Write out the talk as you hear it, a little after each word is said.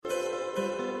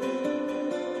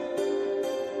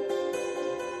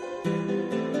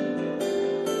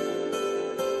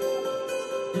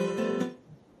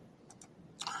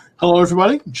Hello,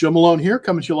 everybody. Jim Malone here,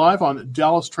 coming to you live on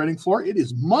Dallas Trading Floor. It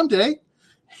is Monday,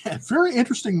 a very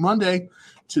interesting Monday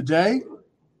today.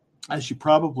 As you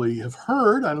probably have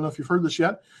heard, I don't know if you've heard this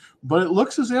yet, but it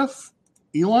looks as if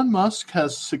Elon Musk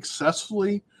has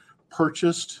successfully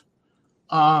purchased.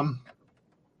 Elon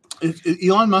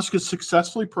Musk has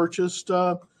successfully purchased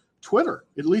Twitter.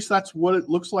 At least that's what it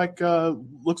looks like.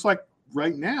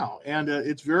 Right now, and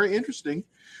it's very interesting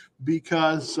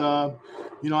because I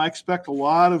expect a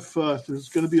lot of there's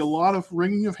going to be a lot of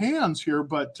wringing of hands here,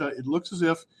 but it looks as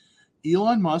if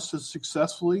Elon Musk has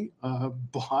successfully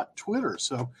bought Twitter.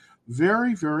 So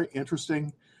very, very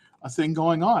interesting thing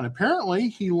going on. Apparently,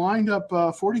 he lined up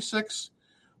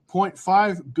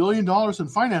 $46.5 billion in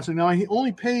financing. Now, he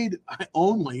only paid I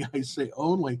say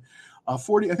only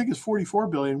 40. I think it's $44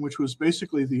 billion, which was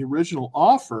basically the original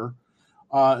offer.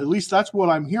 At least that's what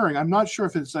I'm hearing. I'm not sure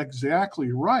if it's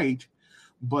exactly right,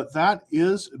 but that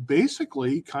is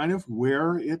basically kind of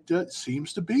where it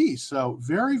seems to be. So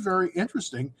very, very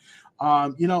interesting.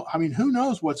 Who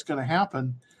knows what's going to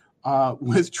happen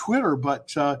with Twitter,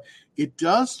 but it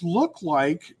does look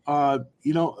like,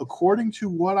 according to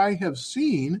what I have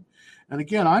seen, and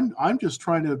again, I'm just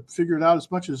trying to figure it out as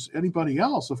much as anybody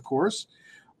else, of course,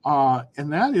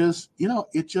 and that is,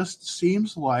 it just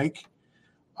seems like,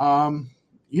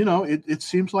 it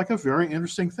seems like a very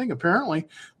interesting thing. Apparently,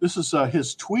 this is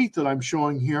his tweet that I'm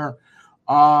showing here.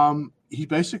 He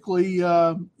basically,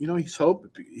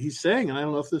 he's saying, and I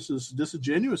don't know if this is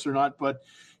disingenuous or not, but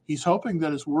he's hoping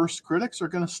that his worst critics are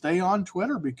going to stay on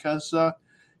Twitter because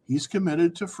he's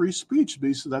committed to free speech.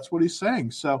 So that's what he's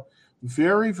saying. So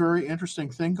very, very interesting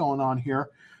thing going on here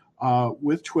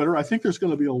with Twitter. I think there's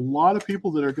going to be a lot of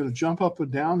people that are going to jump up and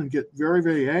down and get very,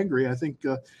 very angry. I think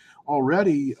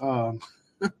already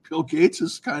Bill Gates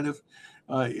is kind of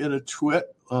in a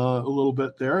twit a little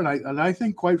bit there. And I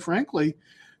think, quite frankly,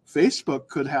 Facebook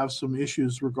could have some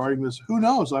issues regarding this. Who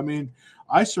knows? I mean,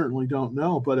 I certainly don't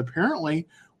know. But apparently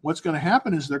what's going to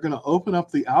happen is they're going to open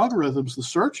up the algorithms, the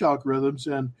search algorithms,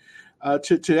 and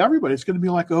to everybody. It's going to be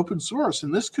like open source.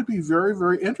 And this could be very,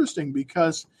 very interesting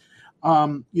because,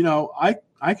 I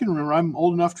can remember, I'm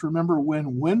old enough to remember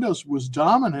when Windows was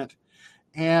dominant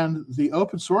and the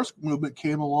open source movement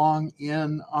came along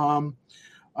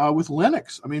with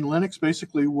Linux. I mean, Linux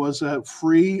basically was a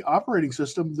free operating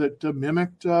system that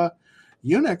mimicked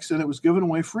Unix, and it was given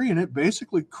away free, and it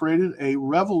basically created a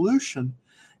revolution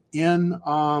in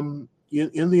the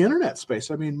internet space.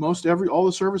 I mean, all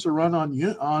the servers are run on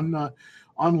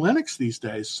Linux these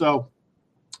days. So,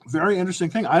 very interesting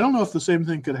thing. I don't know if the same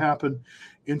thing could happen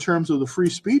in terms of the free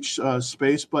speech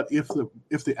space, but if the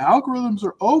algorithms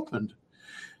are opened,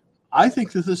 I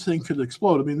think that this thing could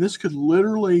explode. I mean, this could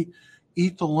literally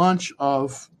eat the lunch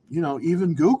of,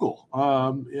 even Google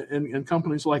and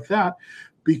companies like that,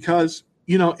 because,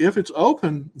 if it's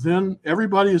open, then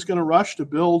everybody is going to rush to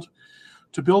build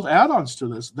add-ons to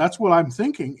this. That's what I'm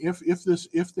thinking. If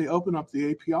they open up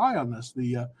the API on this,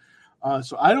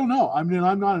 so I don't know. I mean,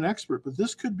 I'm not an expert, but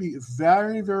this could be a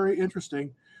very, very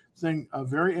interesting thing, a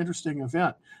very interesting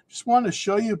event. Just wanted to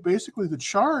show you basically the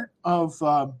chart of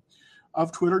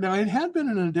Twitter. Now, it had been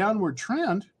in a downward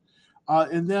trend,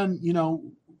 and then,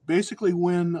 basically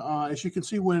when, as you can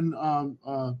see, when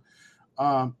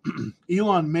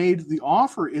Elon made the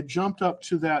offer, it jumped up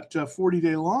to that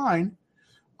 40-day line,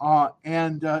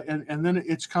 and then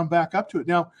it's come back up to it.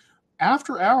 Now,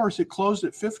 after hours, it closed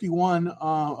at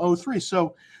 51.03.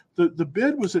 So the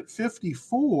bid was at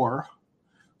 54.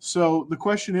 So the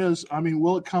question is, I mean,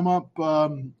 will it come up?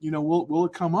 Will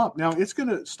it come up? Now, it's going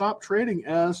to stop trading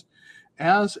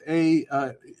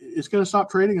it's going to stop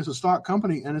trading as a stock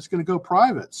company, and it's going to go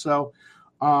private. So,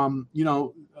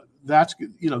 that's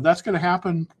going to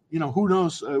happen. Who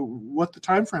knows what the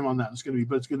time frame on that is going to be,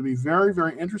 but it's going to be very,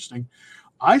 very interesting.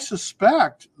 I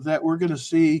suspect that we're going to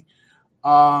see,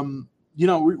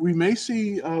 we may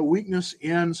see weakness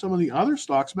in some of the other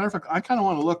stocks. Matter of fact, I kind of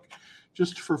want to look,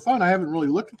 just for fun, I haven't really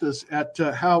looked at this, at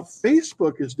how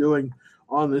Facebook is doing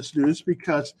on this news,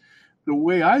 because the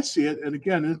way I see it, and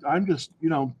again, I'm just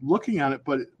looking at it,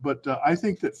 but I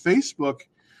think that Facebook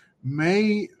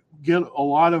may get a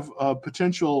lot of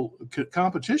potential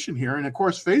competition here, and of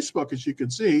course, Facebook, as you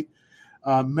can see,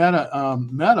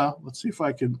 Meta. Let's see if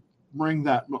I can bring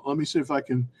that. Let me see if I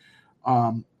can.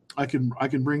 I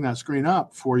can bring that screen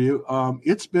up for you.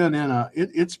 It's been in a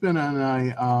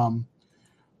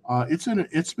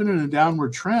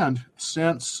downward trend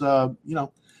since for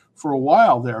a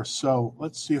while there. So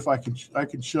let's see if I can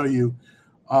show you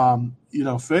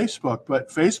Facebook. But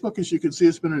Facebook, as you can see,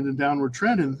 has been in a downward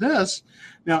trend. And this,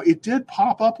 now it did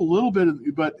pop up a little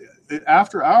bit, but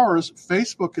after hours,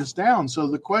 Facebook is down. So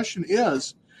the question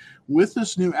is, with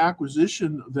this new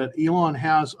acquisition that Elon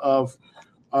has of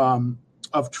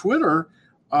Twitter,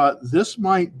 this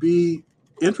might be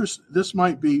This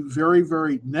might be very,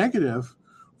 very negative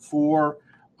for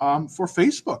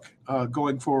Facebook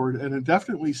going forward, and it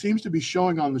definitely seems to be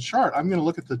showing on the chart. I'm going to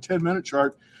look at the 10-minute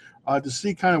chart to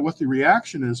see kind of what the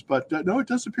reaction is. But no, it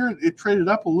does appear it traded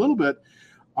up a little bit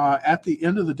at the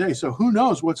end of the day. So who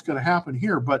knows what's going to happen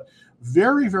here? But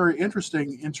very, very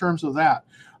interesting in terms of that.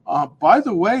 By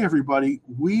the way, everybody,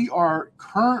 we are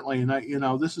currently,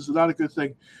 and this is not a good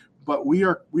thing, but we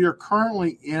are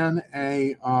currently in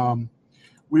a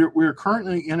we're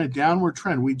currently in a downward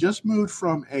trend. We just moved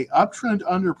from a uptrend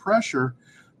under pressure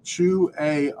to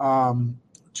a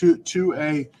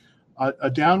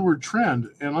downward trend.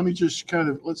 And let me just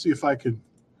let's see if I can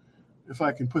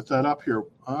put that up here.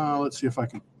 Let's see if I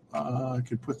can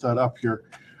put that up here.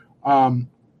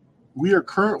 We're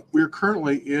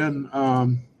currently in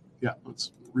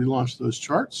let's relaunch those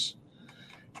charts,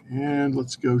 and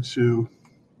let's go to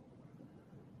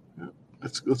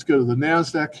let's go to the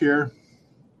NASDAQ here.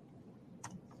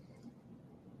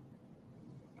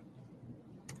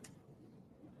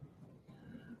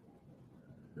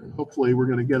 And hopefully we're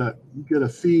going to get a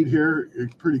feed here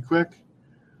pretty quick.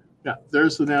 Yeah,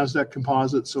 there's the NASDAQ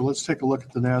composite. So let's take a look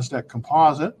at the NASDAQ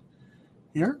composite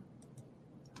here.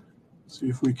 See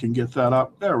if we can get that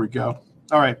up. There we go.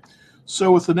 All right.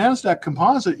 So with the NASDAQ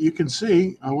composite, you can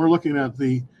see we're looking at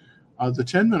the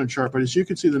 10-minute chart, but as you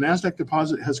can see, the NASDAQ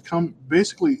composite has come.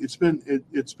 Basically, it's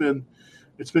been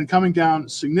coming down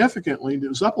significantly. It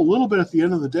was up a little bit at the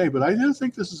end of the day, but I do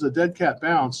think this is a dead cat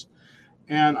bounce,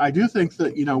 and I do think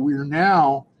that we're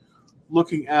now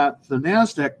looking at the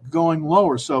NASDAQ going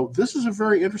lower. So this is a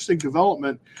very interesting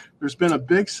development. There's been a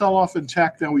big sell-off in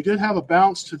tech. Now we did have a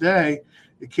bounce today.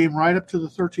 It came right up to the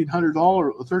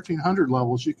 $1,300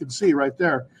 levels. You can see right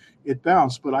there, it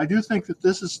bounced. But I do think that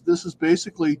this is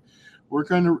basically, we're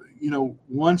going to,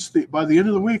 by the end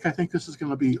of the week, I think this is going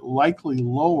to be likely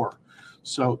lower.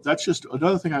 So that's just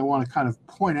another thing I want to kind of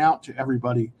point out to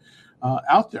everybody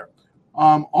out there.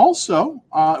 Also,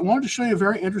 I wanted to show you a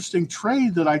very interesting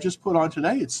trade that I just put on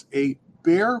today. It's a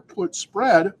bear put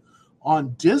spread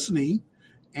on Disney,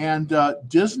 and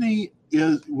Disney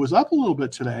was up a little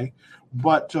bit today.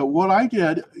 But what I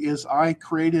did is I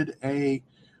created a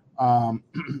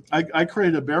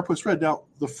bear put spread. Now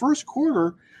the first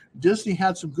quarter, Disney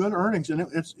had some good earnings, and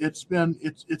it's been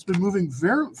moving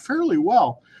fairly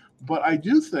well. But I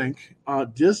do think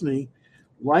Disney,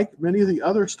 like many of the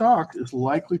other stocks, is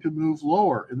likely to move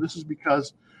lower, and this is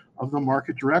because of the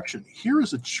market direction. Here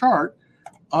is a chart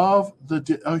of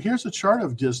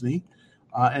Disney,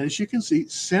 and as you can see,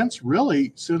 since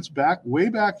way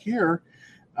back here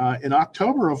in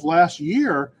October of last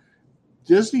year,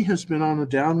 Disney has been on a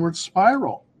downward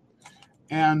spiral,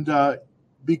 and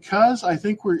because I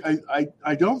think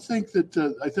I don't think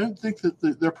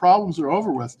that their problems are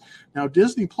over with. Now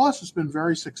Disney Plus has been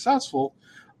very successful.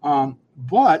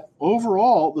 But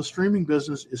overall, the streaming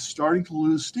business is starting to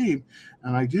lose steam,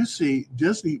 and I do see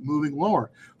Disney moving lower.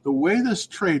 The way this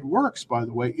trade works, by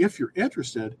the way, if you're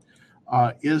interested,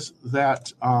 is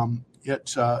that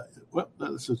that's a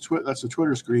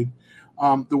Twitter screen.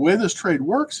 The way this trade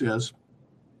works is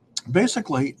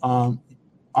basically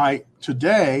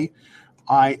today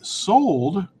I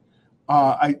sold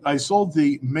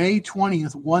the May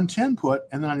 20th 110 put,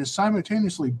 and then I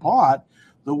simultaneously bought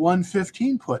the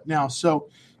 115 put. Now, so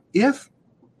if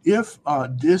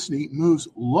Disney moves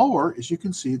lower, as you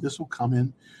can see, this will come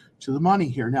in to the money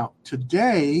here. Now,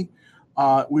 today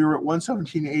we were at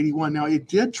 117.81. Now, it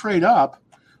did trade up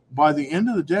by the end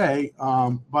of the day.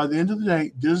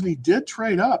 Disney did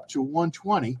trade up to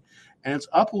 120, and it's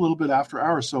up a little bit after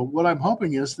hours. So what I'm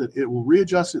hoping is that it will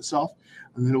readjust itself,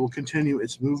 and then it will continue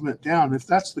its movement down. If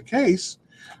that's the case,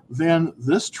 then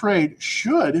this trade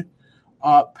should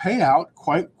pay out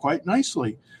quite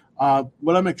nicely.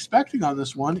 What I'm expecting on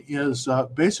this one is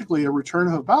basically a return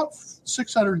of about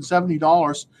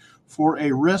 $670 for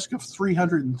a risk of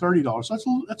 $330. So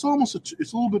it's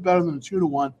a little bit better than a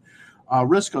 2-to-1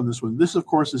 risk on this one. This, of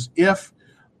course, is if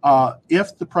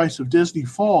the price of Disney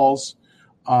falls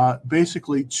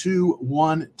basically to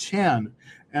 110,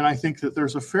 and I think that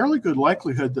there's a fairly good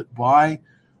likelihood that by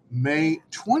May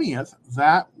 20th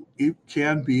that it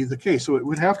can be the case. So it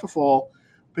would have to fall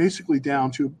basically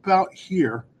down to about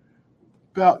here.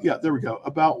 There we go.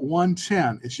 About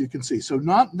 110, as you can see. So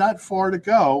not far to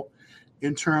go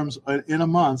in terms in a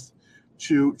month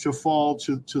to fall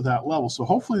to that level. So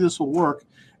hopefully this will work.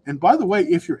 And by the way,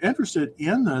 if you're interested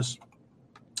in this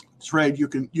trade, you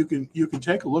can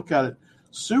take a look at it.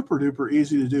 Super duper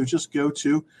easy to do. Just go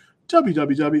to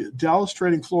www Dallas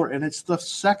Trading Floor, and it's the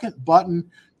second button.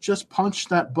 Just punch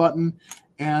that button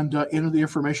and enter the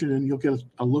information, and you'll get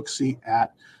a look-see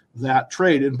at that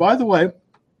trade. And by the way,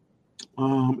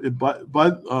 so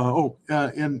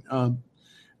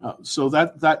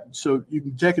you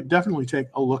can definitely take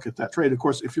a look at that trade. Of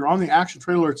course, if you're on the Action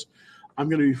Trade Alerts, I'm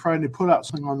going to be trying to put out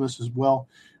something on this as well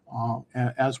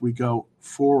as we go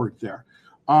forward there.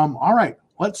 All right,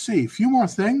 let's see a few more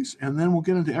things, and then we'll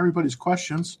get into everybody's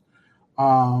questions.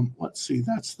 Let's see,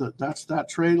 that's that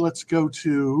trade. Let's go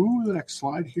to the next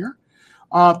slide here.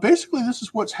 Basically, this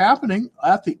is what's happening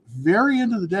at the very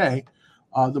end of the day.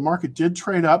 The market did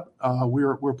trade up.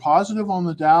 We're positive on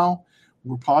the Dow.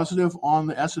 We're positive on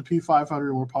the S&P 500,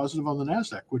 and we're positive on the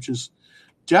NASDAQ, which is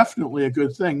definitely a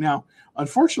good thing. Now,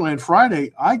 unfortunately, on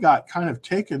Friday, I got kind of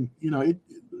taken, it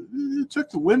took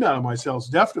the wind out of my sails,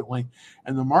 definitely,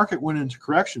 and the market went into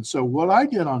correction. So what I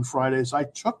did on Friday is I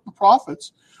took the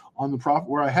profits on the profit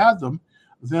where I had them.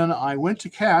 Then I went to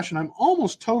cash, and I'm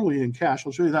almost totally in cash.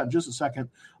 I'll show you that in just a second.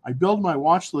 I build my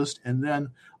watch list, and then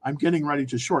I'm getting ready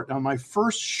to short. Now, my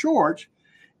first short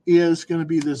is going to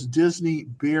be this Disney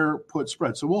bear put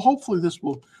spread. So hopefully this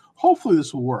will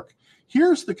work.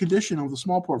 Here's the condition of the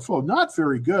small portfolio. Not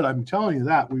very good, I'm telling you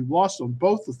that. We've lost on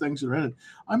both the things that are in it.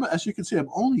 As you can see, I'm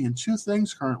only in two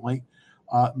things currently.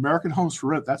 American Homes for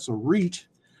Rent, that's a REIT,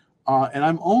 and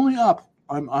I'm only up.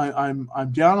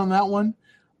 I'm down on that one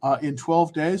in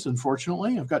 12 days.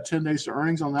 Unfortunately, I've got 10 days to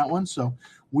earnings on that one. So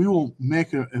we will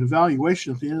make an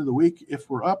evaluation at the end of the week.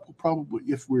 If we're up,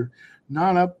 if we're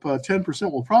not up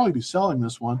 10%, we'll probably be selling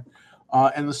this one.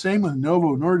 And the same with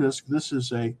Novo Nordisk. This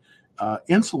is a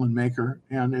insulin maker,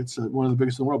 and it's one of the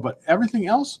biggest in the world. But everything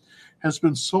else has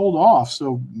been sold off,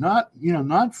 so not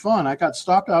fun. I got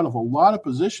stopped out of a lot of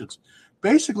positions.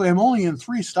 Basically, I'm only in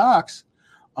three stocks.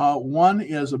 One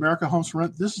is America Homes for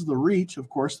Rent. This is the REIT, of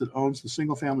course, that owns the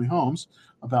single-family homes,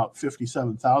 about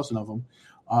 57,000 of them.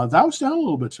 That was down a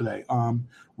little bit today.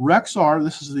 Rexar,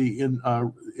 this is the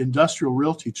Industrial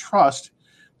Realty Trust.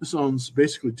 This owns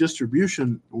basically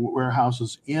distribution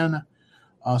warehouses in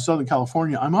Southern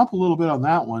California. I'm up a little bit on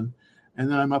that one, and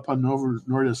then I'm up on Novo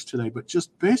Nordisk today, but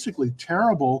just basically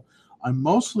terrible. I'm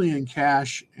mostly in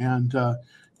cash, and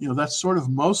that's sort of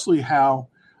mostly how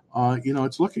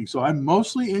it's looking. So I'm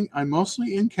mostly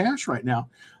in cash right now,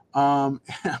 and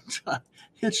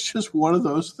it's just one of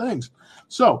those things.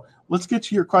 So let's get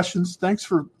to your questions. Thanks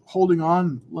for holding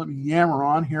on. Let me yammer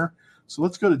on here. So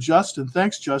let's go to Justin.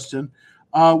 Thanks, Justin.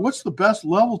 What's the best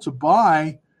level to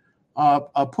buy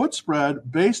a put spread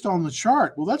based on the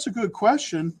chart? Well, that's a good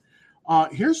question.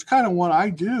 Here's kind of what I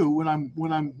do when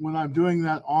I'm doing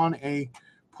that on a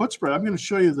put spread. I'm going to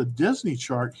show you the Disney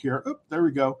chart here. Oh, there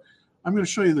we go. I'm going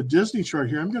to show you the Disney chart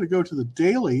here. I'm going to go to the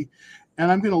daily,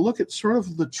 and I'm going to look at sort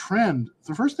of the trend.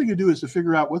 The first thing you do is to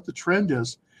figure out what the trend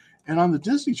is. And on the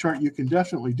Disney chart, you can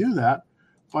definitely do that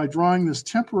by drawing this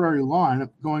temporary line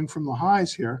going from the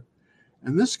highs here.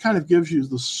 And this kind of gives you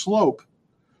the slope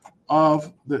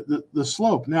of the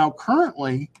slope. Now,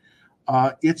 currently,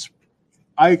 I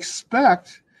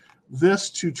expect this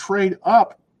to trade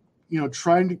up,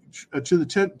 trying to the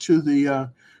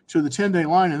 10-day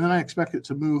line, and then I expect it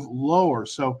to move lower.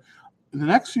 So in the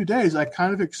next few days, I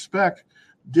kind of expect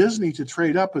Disney to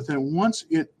trade up, but then once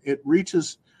it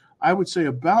reaches, I would say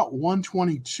about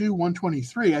 122,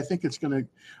 123, I think it's going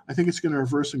to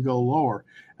reverse and go lower.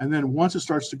 And then once it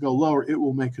starts to go lower, it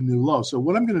will make a new low. So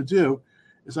what I'm going to do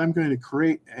is I'm going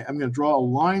to draw a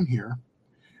line here,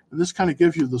 and this kind of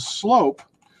gives you the slope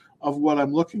of what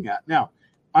I'm looking at. Now,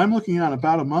 I'm looking at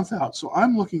about a month out, so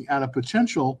I'm looking at a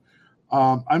potential.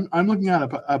 I'm looking at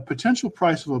a potential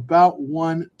price of about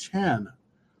 110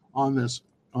 on this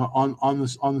on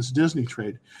this Disney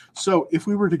trade. So if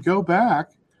we were to go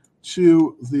back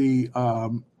to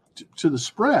the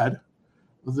spread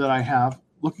that I have,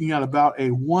 looking at about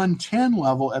a 110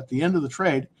 level at the end of the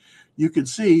trade, you can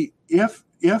see if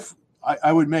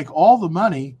I would make all the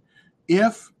money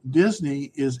if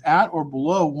Disney is at or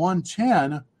below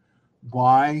 110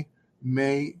 by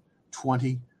May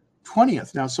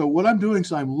 20th. Now, so what I'm doing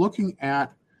is I'm looking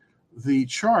at the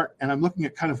chart, and I'm looking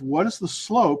at kind of what is the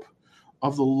slope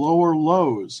of the lower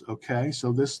lows. Okay,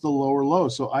 so this is the lower low.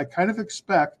 So I kind of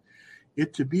expect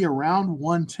it to be around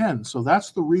 110. So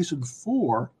that's the reason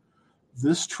for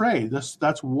this trade.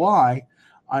 That's why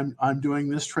I'm doing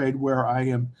this trade where I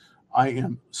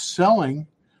am selling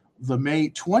the May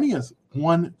 20th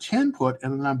 110 put,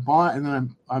 and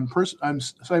then I'm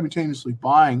simultaneously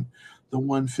buying the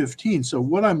 115. So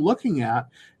what I'm looking at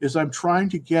is I'm trying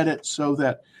to get it so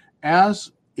that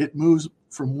as it moves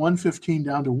from 115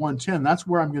 down to 110, that's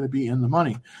where I'm going to be in the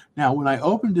money. Now, when I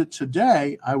opened it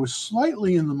today, I was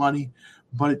slightly in the money,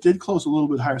 but it did close a little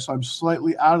bit higher, so I'm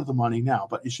slightly out of the money now.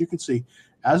 But as you can see,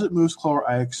 as it moves closer,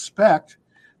 I expect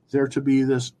there to be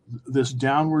this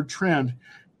downward trend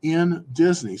in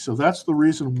Disney. So that's the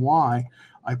reason why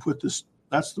I put this.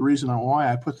 That's the reason why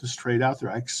I put this trade out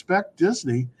there. I expect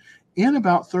Disney in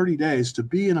about 30 days to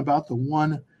be in about the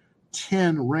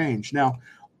 110 range. Now,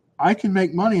 I can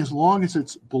make money as long as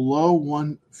it's below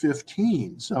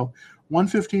 115. So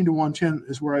 115 to 110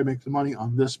 is where I make the money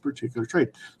on this particular trade.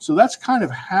 So that's kind of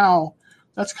how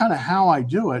I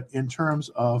do it in terms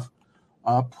of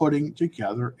putting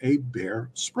together a bear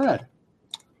spread.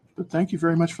 But thank you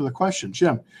very much for the question.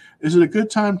 Jim, is it a good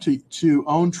time to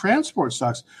own transport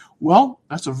stocks? Well,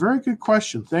 that's a very good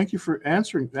question. Thank you for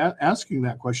asking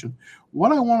that question.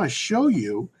 What I want to show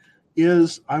you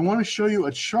is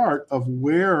a chart of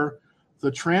where the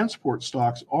transport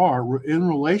stocks are in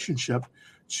relationship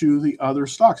to the other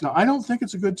stocks. Now, I don't think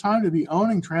it's a good time to be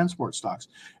owning transport stocks.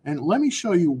 And let me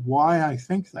show you why I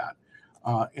think that.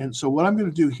 And so what I'm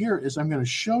going to do here is I'm going to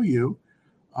show you,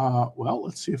 well,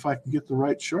 let's see if I can get the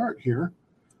right chart here.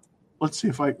 Let's see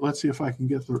if I can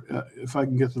get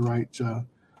the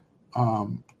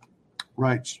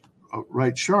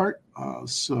right chart.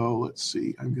 So let's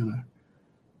see.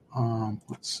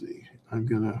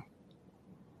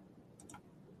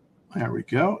 There we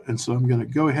go. And so I'm going to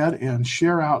go ahead and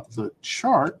share out the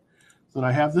chart that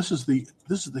I have. This is the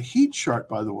heat chart,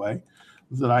 by the way,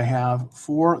 that I have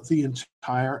for the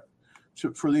entire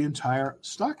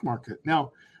stock market.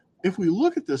 Now, if we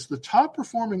look at this, the top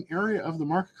performing area of the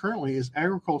market currently is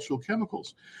agricultural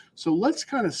chemicals. So let's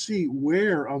kind of see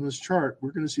where on this chart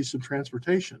we're going to see some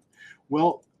transportation.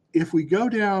 Well, if we go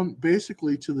down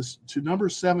basically to number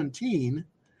 17,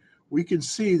 we can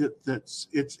see that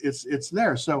it's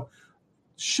there. So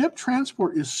ship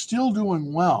transport is still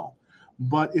doing well,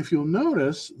 but if you'll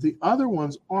notice, the other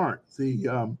ones aren't.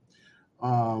 The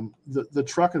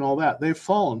truck and all that, they've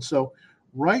fallen. So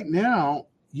right now,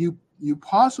 you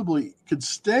possibly could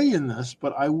stay in this,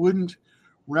 but I wouldn't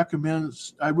recommend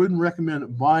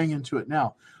buying into it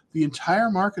now. The entire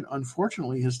market,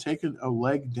 unfortunately, has taken a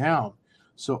leg down.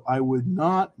 So I would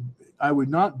not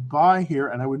buy here,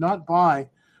 and I would not buy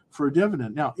for a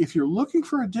dividend. Now, if you're looking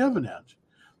for a dividend,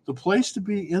 the place to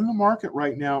be in the market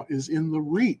right now is in the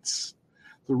REITs,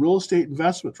 the real estate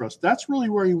investment trust. That's really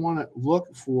where you want to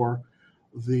look for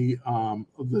the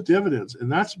dividends,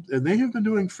 and they have been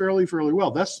doing fairly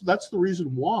well. That's the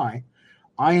reason why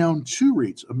I own two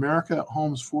REITs, America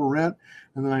Homes for Rent,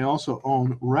 and then I also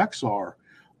own Rexar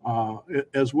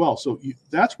as well. So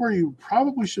that's where you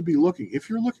probably should be looking if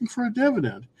you're looking for a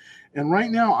dividend. And right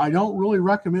now, I don't really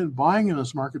recommend buying in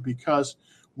this market because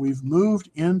we've moved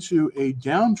into a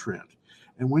downtrend.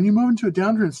 And when you move into a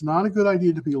downtrend, it's not a good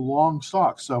idea to be long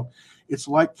stocks. So it's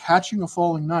like catching a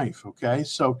falling knife. Okay,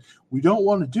 so we don't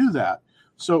want to do that.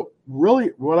 So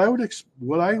really, what I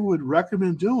would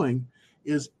recommend doing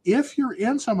is if you're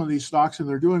in some of these stocks and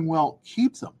they're doing well,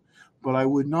 keep them. But I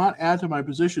would not add to my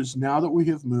positions now that we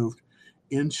have moved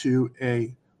into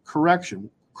a correction.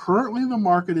 Currently, the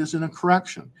market is in a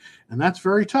correction, and that's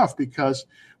very tough because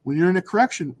when you're in a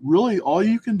correction, really all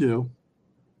you can do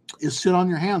is sit on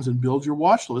your hands and build your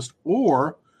watch list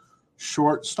or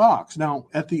short stocks. Now,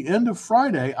 at the end of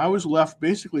Friday, I was left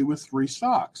basically with 3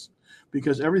 stocks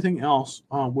because everything else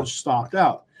was stopped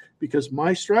out. Because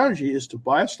my strategy is to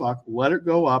buy a stock, let it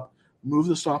go up, move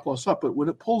the stop loss up. But when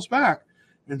it pulls back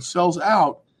and sells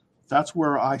out, that's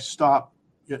where I stop.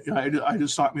 I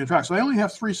just stop me in tracks. So I only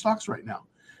have 3 stocks right now.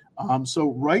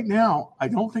 So right now, I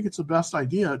don't think it's the best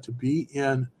idea to be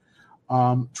in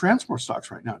transport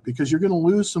stocks right now because you're going to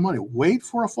lose some money. Wait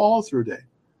for a follow-through day.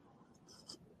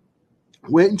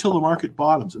 Wait until the market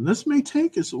bottoms. And this may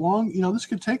take as long, this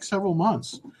could take several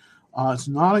months. It's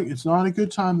not a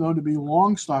good time, though, to be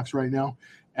long stocks right now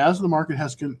as the market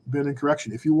has been in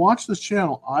correction. If you watch this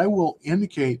channel, I will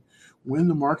indicate when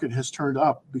the market has turned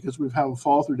up because we've had a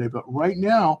follow-through day. But right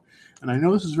now, and I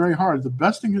know this is very hard, the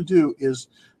best thing to do is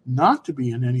not to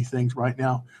be in anything right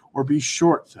now or be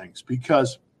short things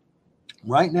because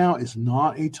right now is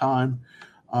not a time.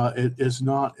 It is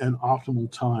not an optimal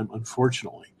time,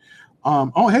 unfortunately.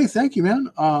 Hey, thank you,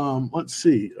 man. Let's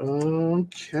see.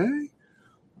 Okay.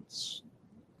 Let's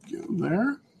go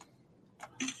there.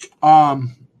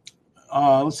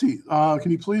 Let's see.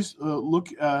 Can you please look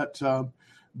at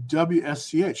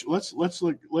WSCH? Let's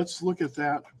look at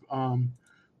that.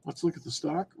 Let's look at the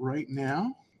stock right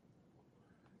now.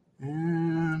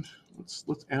 And let's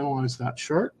analyze that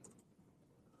chart.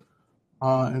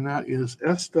 And that is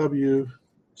SWCH.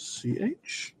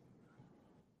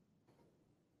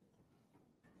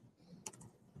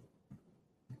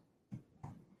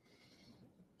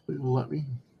 Please let me.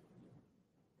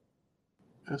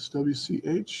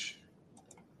 SWCH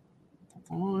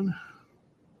on.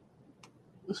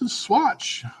 This is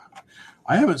Swatch.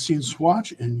 I haven't seen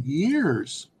Swatch in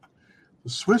years. The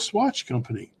Swiss watch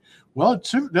company. Well, it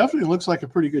definitely looks like a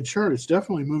pretty good chart. It's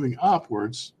definitely moving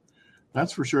upwards.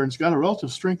 That's for sure. And it's got a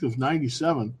relative strength of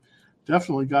 97.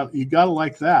 Definitely you got to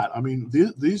like that. I mean,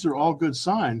 these are all good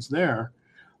signs there.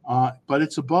 But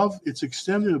it's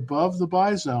extended above the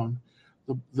buy zone.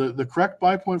 The correct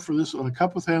buy point for this on a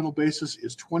cup with handle basis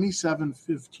is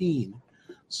 27.15.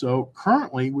 So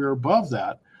currently we're above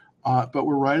that, but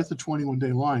we're right at the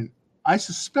 21-day line. I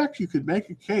suspect you could make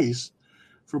a case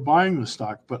for buying the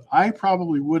stock, but I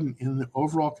probably wouldn't in the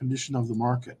overall condition of the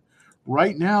market.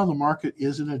 Right now, the market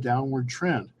is in a downward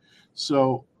trend.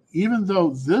 So even though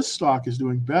this stock is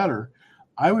doing better,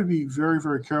 I would be very,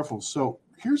 very careful. So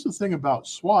here's the thing about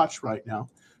Swatch right now,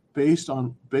 based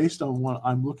on what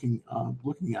I'm looking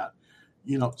at.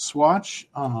 You know, Swatch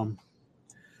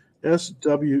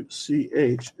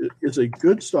SWCH is a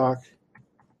good stock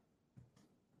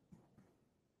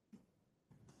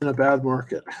in a bad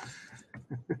market.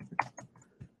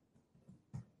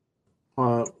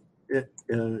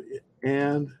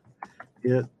 And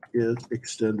it is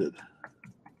extended.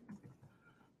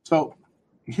 So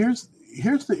here's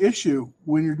the issue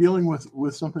when you're dealing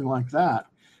with something like that,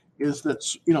 is that,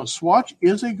 you know, Swatch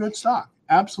is a good stock,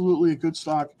 absolutely a good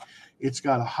stock. It's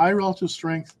got a high relative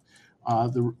strength.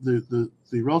 The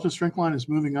relative strength line is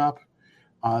moving up.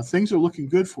 Things are looking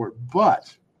good for it,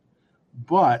 but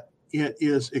it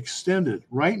is extended.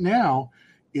 Right now,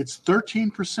 it's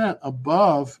 13%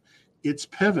 above its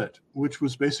pivot, which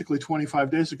was basically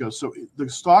 25 days ago. So the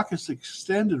stock is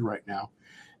extended right now,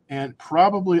 and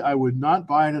probably I would not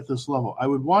buy it at this level. I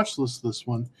would watch this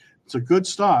one. It's a good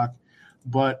stock,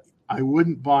 but I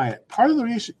wouldn't buy it. Part of the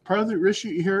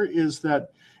issue here is that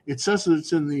it says that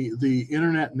it's in the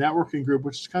internet networking group,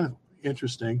 which is kind of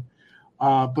interesting,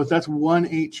 but that's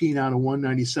 118 out of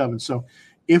 197. So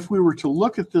if we were to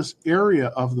look at this area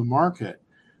of the market,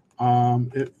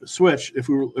 if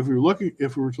we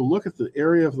were to look at the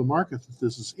area of the market that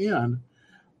this is in,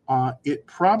 it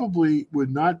probably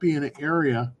would not be in an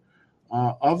area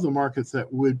of the market that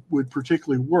would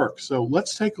particularly work. So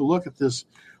let's take a look at this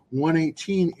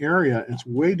 118 area. It's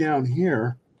way down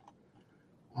here.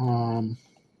 Let's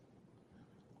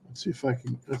see if I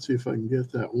can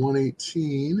get that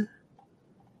 118.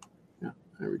 Yeah,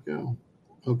 there we go.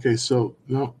 Okay, so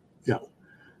no, yeah,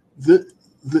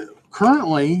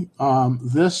 currently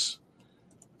this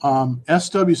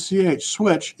SWCH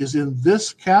switch is in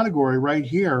this category right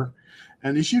here,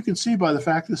 and as you can see by the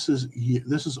fact this is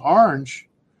orange,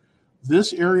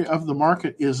 this area of the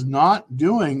market is not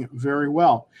doing very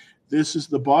well. This is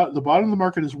the bottom of the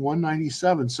market is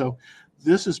 197, so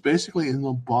this is basically in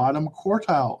the bottom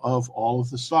quartile of all of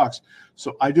the stocks.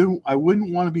 So I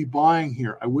wouldn't want to be buying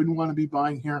here. I wouldn't want to be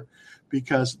buying here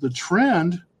because the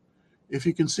trend, if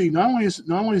you can see, not only is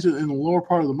it in the lower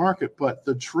part of the market, but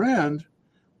the trend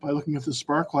by looking at the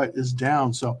spark light is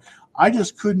down. So I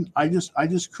just couldn't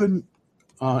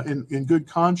in good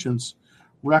conscience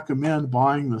recommend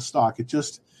buying the stock. It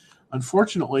just,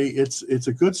 unfortunately, it's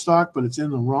a good stock, but it's in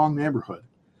the wrong neighborhood.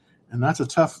 And that's a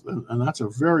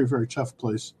very, very tough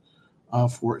place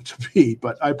for it to be.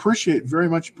 But I appreciate very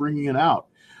much bringing it out.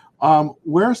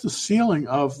 Where's the ceiling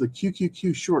of the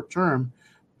QQQ short term?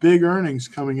 Big earnings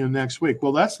coming in next week.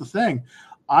 Well, that's the thing.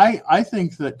 I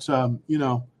think that the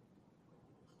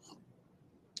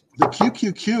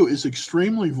QQQ is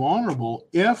extremely vulnerable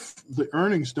if the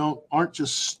earnings aren't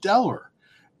just stellar,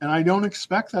 and I don't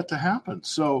expect that to happen.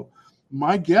 So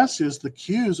my guess is the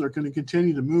Qs are going to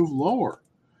continue to move lower.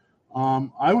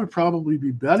 I would probably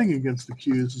be betting against the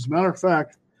Qs. As a matter of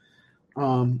fact,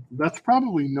 that's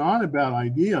probably not a bad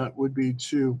idea. It would be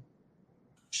to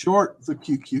short the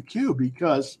QQQ,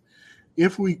 because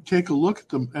if we take a look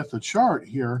at the chart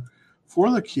here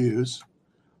for the Qs,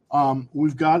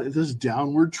 we've got this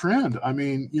downward trend. I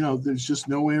mean, there's just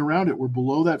no way around it. We're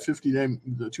below that 50-day,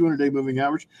 the 200-day moving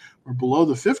average. We're below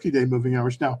the 50-day moving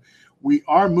average. Now, we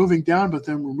are moving down, but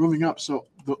then we're moving up. So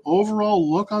the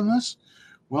overall look on this,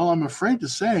 well, I'm afraid to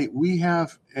say we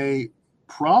have a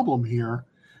problem here.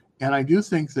 And I do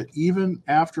think that even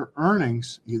after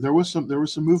earnings, there was some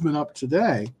movement up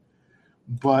today,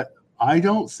 but I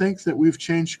don't think that we've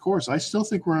changed course. I still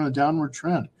think we're on a downward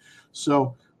trend.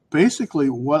 So basically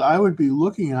what I would be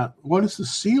looking at, what is the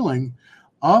ceiling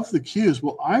of the Qs,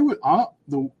 well,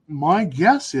 my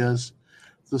guess is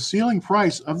the ceiling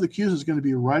price of the Qs is going to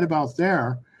be right about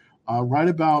there, right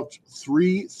about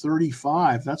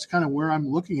 335. That's kind of where I'm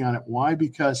looking at it. Why?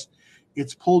 Because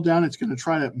it's pulled down. It's going to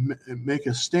try to make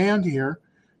a stand here,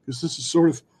 because this is sort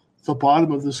of the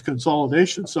bottom of this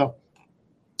consolidation. So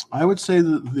I would say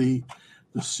that the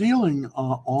ceiling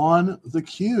on the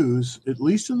Qs, at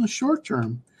least in the short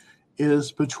term,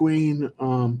 is between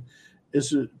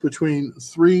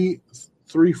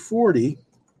 340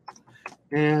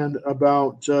 and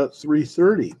about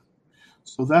 330.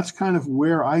 So that's kind of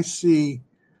where I see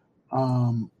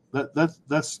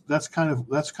that's kind of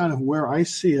where I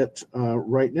see it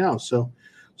right now. So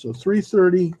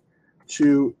 330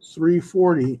 to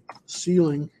 340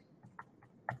 ceiling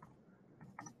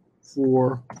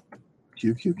for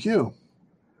QQQ,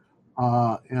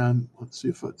 and let's see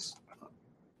if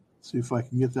I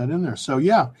can get that in there. So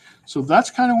yeah, so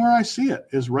that's kind of where I see it,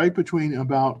 is right between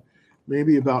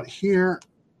maybe about here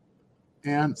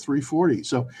and 340.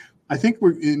 So I think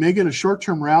it may get a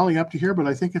short-term rally up to here, but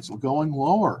I think it's going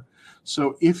lower.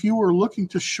 So if you were looking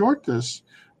to short this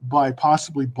by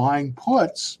possibly buying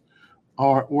puts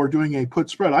or doing a put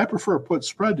spread, I prefer a put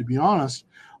spread, to be honest.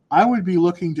 I would be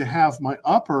looking to have my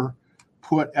upper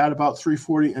put at about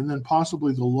 340, and then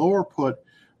possibly the lower put,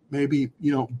 maybe,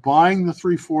 buying the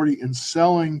 340 and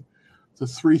selling the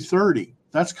 330.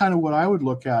 That's kind of what I would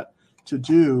look at to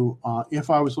do if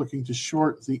I was looking to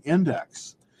short the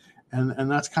index.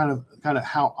 And that's kind of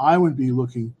how I would be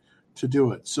looking to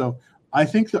do it. So I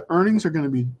think the earnings are going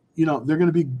to be, they're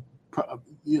going to be,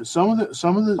 some of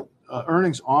the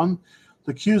earnings on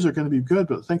the Qs are going to be good,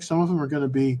 but I think some of them are going to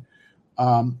be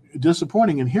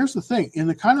disappointing. And here's the thing: in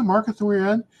the kind of market that we're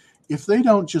in, if they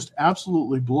don't just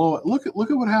absolutely blow it, look at what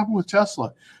happened with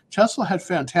Tesla. Tesla had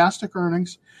fantastic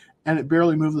earnings, and it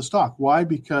barely moved the stock. Why?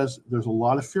 Because there's a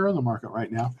lot of fear in the market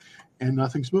right now, and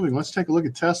nothing's moving. Let's take a look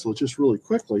at Tesla just really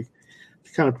quickly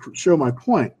to kind of show my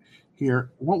point here.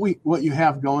 What you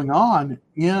have going on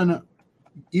in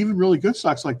even really good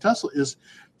stocks like Tesla is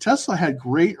Tesla had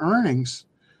great earnings,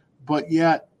 but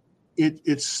yet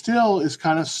it still is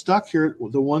kind of stuck here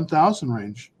at the 1,000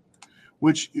 range,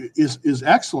 which is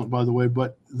excellent, by the way,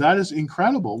 but that is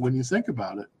incredible when you think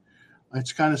about it.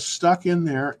 It's kind of stuck in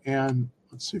there, and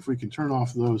let's see if we can turn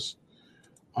off those.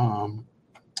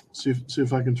 See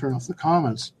if I can turn off the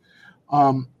comments.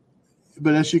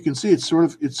 But as you can see, it's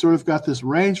sort of got this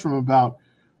range from about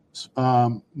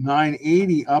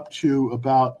 980 up to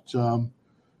about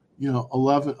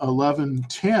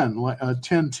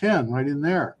 1010 right in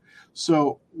there.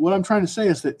 So what I'm trying to say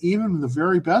is that even the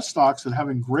very best stocks that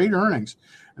having great earnings,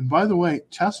 and by the way,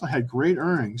 Tesla had great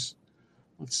earnings.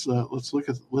 Let's take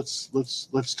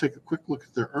a quick look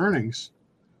at their earnings.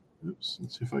 Oops,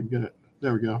 let's see if I can get it.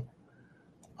 There we go.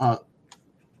 Let's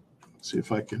see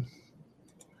if I can.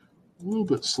 A little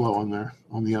bit slow on there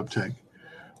on the uptake,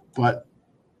 but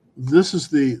this is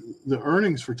the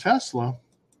earnings for Tesla.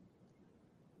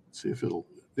 Let's see if it'll.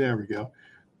 There we go.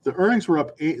 The earnings were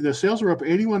up. The sales were up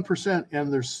 81%,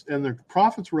 and their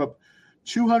profits were up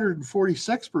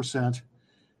 246%.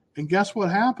 And guess what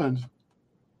happened?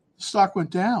 The stock went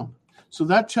down. So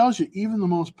that tells you even the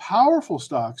most powerful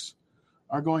stocks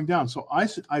are going down. So I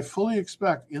fully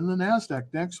expect in the NASDAQ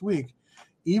next week,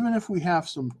 even if we have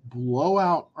some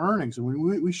blowout earnings, and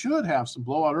we should have some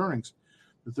blowout earnings,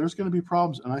 that there's going to be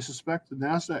problems. And I suspect the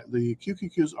NASDAQ, the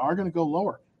QQQs are going to go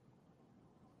lower,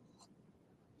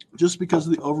 just because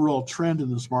of the overall trend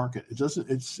in this market.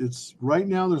 It's right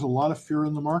now there's a lot of fear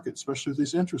in the market, especially with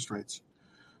these interest rates.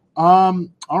 All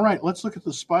right, let's look at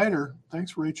the spider.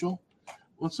 Thanks, Rachel.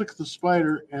 Let's look at the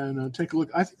spider and take a look.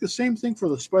 I think the same thing for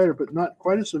the spider, but not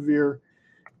quite as severe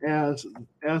as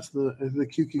the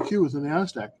QQQ with the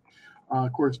NASDAQ.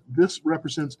 Of course, this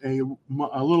represents a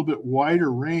little bit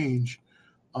wider range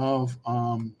of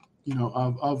stocks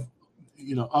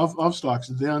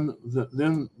than the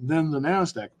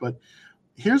NASDAQ. But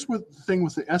here's what the thing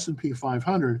with the S&P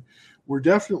 500, we're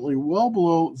definitely well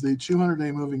below the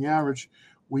 200-day moving average.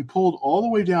 We pulled all the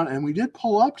way down, and we did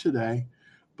pull up today,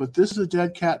 but this is a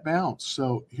dead cat bounce.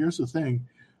 So here's the thing.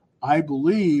 I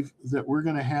believe that we're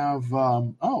going to have.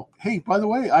 Hey, by the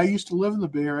way, I used to live in the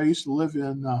Bay Area. I used to live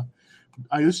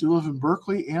in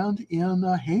Berkeley and in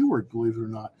Hayward, believe it or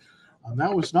not.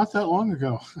 That was not that long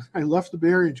ago. I left the Bay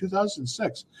Area in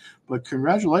 2006. But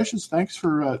congratulations! Thanks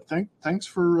for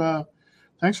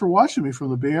watching me from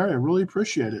the Bay Area. I really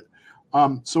appreciate it.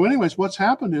 So, anyways, what's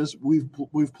happened is we've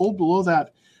pulled below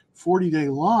that 40-day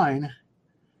line,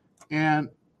 and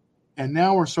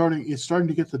now it's starting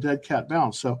to get the dead cat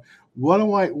bounce. So what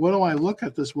do I look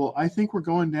at this? Well, I think we're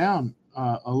going down.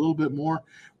 a little bit more.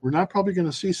 We're not probably going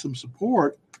to see some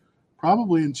support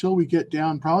probably until we get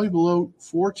down probably below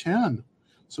 410.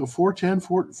 So 410,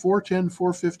 410,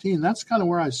 415. That's kind of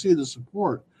where I see the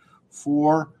support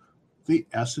for the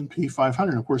S&P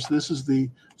 500. Of course, this is the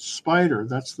SPDR.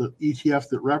 That's the ETF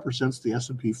that represents the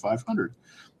S&P 500.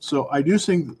 So I do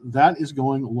think that is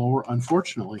going lower,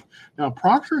 unfortunately. Now,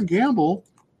 Procter & Gamble,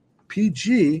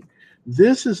 PG,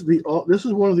 this is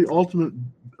one of the ultimate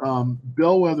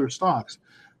bellwether stocks.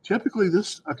 Typically, a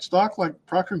stock like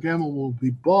Procter & Gamble will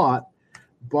be bought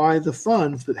by the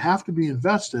funds that have to be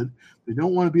invested. They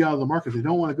don't want to be out of the market. They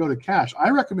don't want to go to cash. I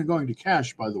recommend going to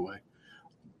cash, by the way,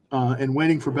 and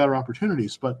waiting for better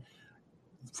opportunities. But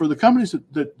for the companies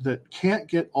that can't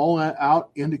get all that out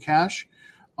into cash,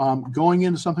 going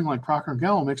into something like Procter &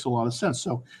 Gamble makes a lot of sense.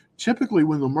 So typically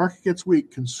when the market gets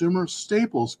weak, consumer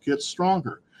staples get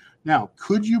stronger. Now,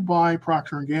 could you buy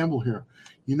Procter & Gamble here?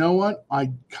 You know what?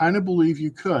 I kind of believe you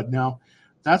could. Now,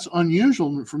 that's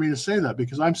unusual for me to say that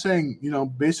because I'm saying,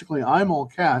 basically I'm all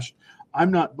cash. I'm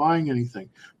not buying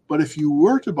anything. But if you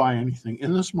were to buy anything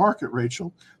in this market,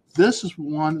 Rachel, this is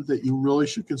one that you really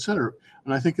should consider.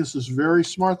 And I think this is very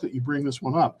smart that you bring this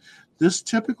one up. This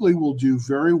typically will do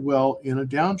very well in a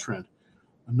downtrend.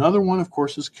 Another one, of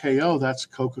course, is KO. That's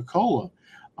Coca-Cola.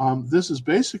 This is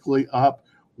basically up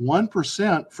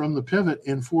 1% from the pivot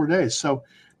in 4 days. So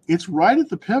it's right at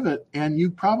the pivot, and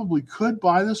you probably could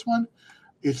buy this one.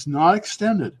 It's not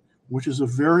extended, which is a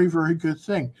very, very good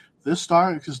thing. This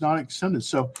stock is not extended.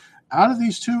 So out of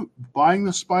these two, buying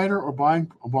the SPDR or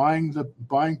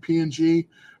buying P&G,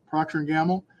 Procter &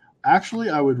 Gamble, actually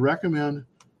I would recommend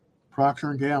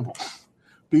Procter & Gamble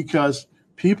because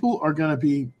people are going to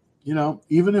be,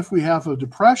 even if we have a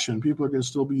depression, people are going to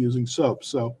still be using soap.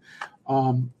 So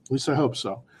at least I hope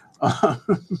so.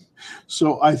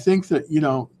 So I think that,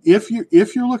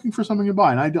 if you're looking for something to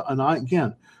buy,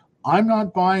 I'm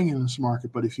not buying in this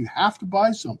market, but if you have to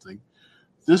buy something,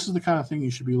 this is the kind of thing you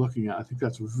should be looking at. I think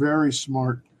that's very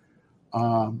smart,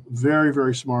 very,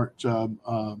 very smart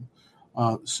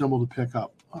symbol to pick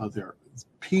up there.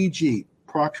 PG,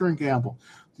 Procter & Gamble.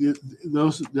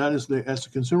 That is as a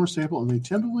consumer staple, and they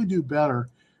typically do better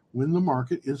when the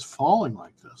market is falling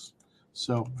like this.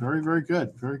 So very, very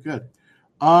good, very good.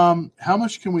 How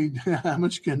much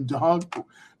can dog?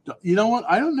 You know what?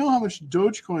 I don't know how much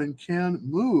Dogecoin can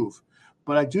move,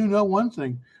 but I do know one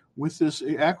thing. With this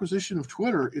acquisition of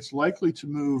Twitter, it's likely to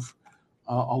move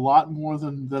a lot more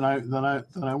than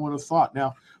I would have thought.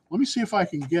 Now, let me see if I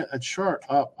can get a chart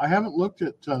up. I haven't looked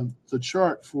at the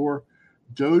chart for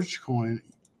Dogecoin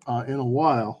in a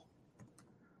while.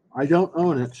 I don't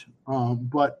own it,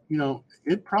 but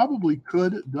it probably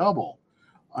could double.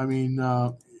 I mean,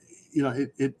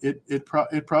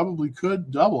 it probably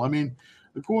could double. I mean,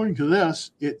 according to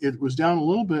this, it was down a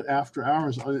little bit after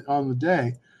hours on the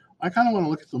day. I kind of want to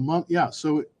look at the month. Yeah.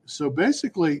 So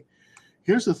basically,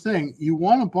 here's the thing: you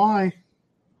always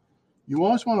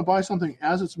want to buy something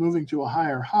as it's moving to a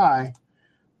higher high.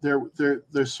 They're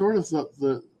sort of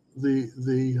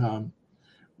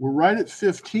we're right at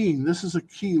 15. This is a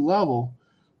key level,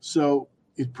 so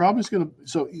it probably is going to.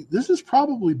 So this is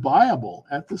probably buyable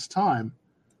at this time.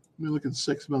 Let me look at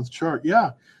the 6-month chart.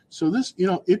 Yeah. So this,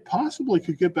 it possibly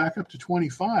could get back up to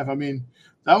 25. I mean,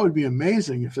 that would be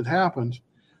amazing if it happened.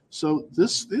 So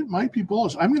it might be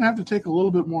bullish. I'm going to have to take a little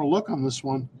bit more look on this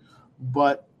one,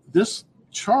 but this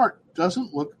chart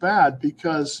doesn't look bad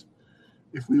because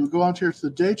if we go out here to the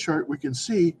day chart, we can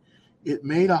see it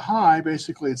made a high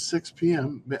basically at 6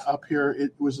 p.m. up here.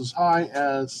 It was as high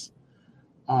as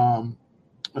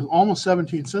almost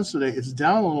 17 cents today. It's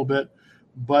down a little bit,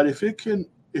 but if it can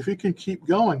keep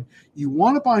going, you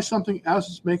want to buy something as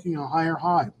it's making a higher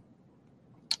high,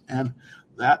 and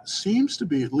that seems to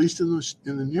be, at least in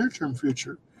the near-term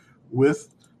future,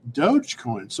 with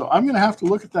Dogecoin. So I'm going to have to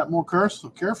look at that more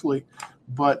carefully,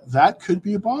 but that could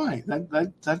be a buy.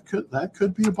 That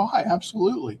could be a buy.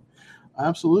 Absolutely.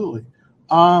 Let's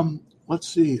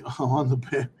see on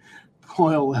the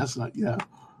oil last night. Yeah.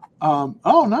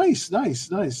 Oh, nice.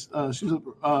 She's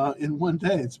in 1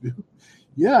 day. It's beautiful.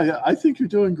 Yeah. I think you're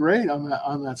doing great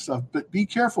on that stuff. But be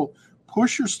careful.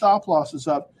 Push your stop losses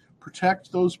up.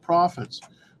 Protect those profits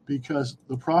because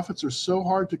the profits are so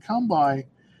hard to come by,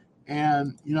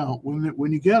 and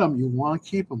when you get them, you want to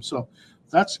keep them. So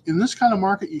that's in this kind of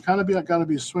market. You kind of got to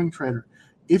be a swing trader.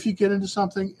 If you get into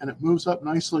something and it moves up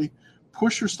nicely,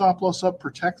 push your stop loss up.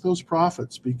 Protect those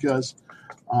profits because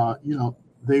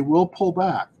they will pull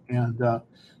back, and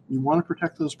you want to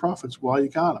protect those profits while you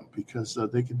got them because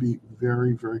they can be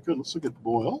very, very good. Let's look at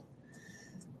BOIL.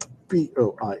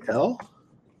 BOIL.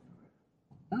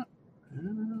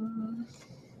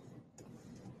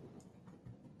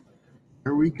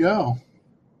 Here we go.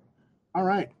 All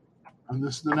right. And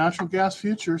this is the natural gas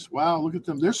futures. Wow, look at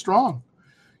them. They're strong.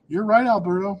 You're right,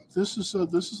 Alberto. This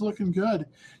is looking good.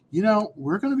 You know,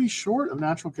 we're going to be short of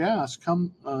natural gas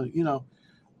come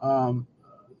um,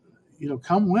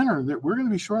 come winter. We're going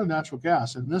to be short of natural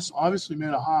gas, and this obviously made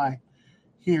a high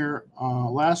here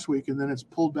last week, and then it's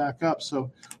pulled back up.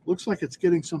 So looks like it's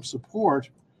getting some support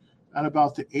at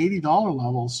about the $80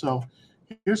 level. So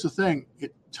here's the thing: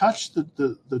 it touched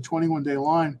the 21-day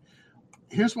line.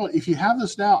 Here's what: if you have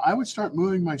this now, I would start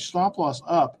moving my stop loss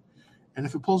up, and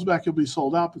if it pulls back, you'll be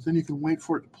sold out. But then you can wait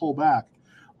for it to pull back.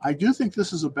 I do think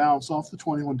this is a bounce off the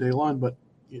 21-day line, but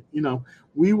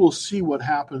we will see what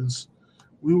happens.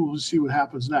 We will see what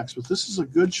happens next. But this is a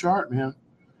good chart, man.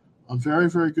 A very,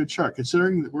 very good chart.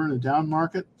 Considering that we're in a down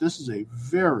market, this is a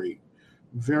very,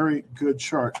 very good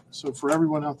chart. So for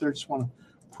everyone out there, just want to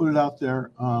put it out there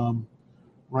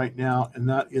right now, and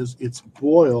that is it's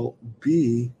BOIL,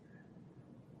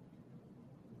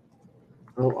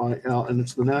 BOIL, and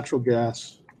it's the natural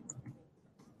gas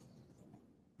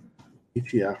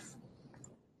ETF.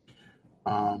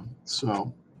 And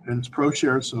it's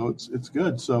ProShares, so it's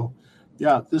good. So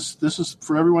yeah, this is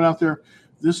for everyone out there.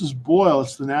 This is BOIL.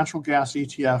 It's the natural gas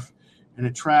ETF, and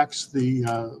it tracks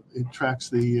the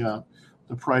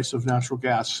price of natural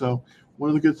gas. So one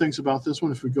of the good things about this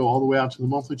one, if we go all the way out to the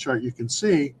monthly chart, you can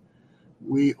see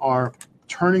we are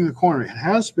turning the corner. It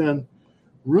has been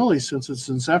really since its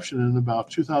inception in about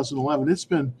 2011. It's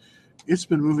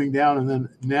been moving down, and then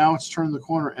now it's turned the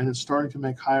corner and it's starting to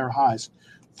make higher highs.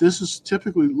 This is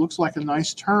typically looks like a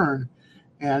nice turn,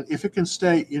 and if it can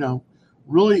stay,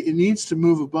 really it needs to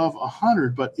move above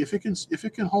 100. But if it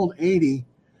can hold 80,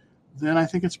 then I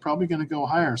think it's probably going to go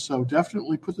higher. So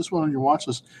definitely put this one on your watch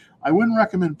list. I wouldn't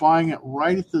recommend buying it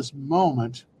right at this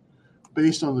moment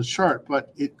based on the chart,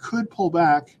 but it could pull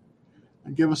back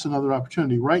and give us another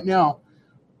opportunity. Right now,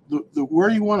 the where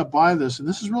you want to buy this, and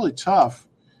this is really tough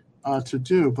to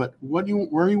do, but where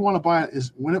you want to buy it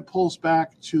is when it pulls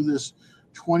back to this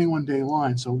 21-day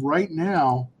line. So right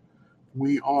now,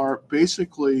 we are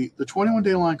basically, the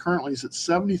 21-day line currently is at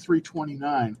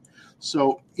 73.29.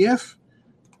 So if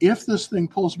this thing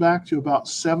pulls back to about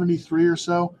 73 or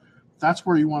so, that's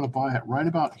where you want to buy it, right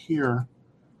about here.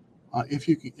 If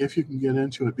you can get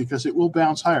into it, because it will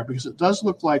bounce higher, because it does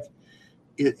look like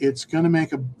it's going to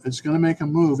make a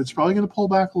move. It's probably going to pull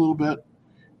back a little bit,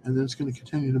 and then it's going to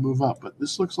continue to move up. But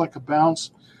this looks like a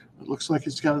bounce. It looks like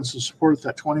it's got some support at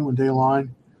that 21-day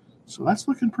line. So that's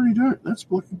looking pretty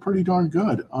darn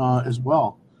good as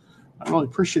well. I really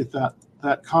appreciate that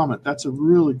comment. That's a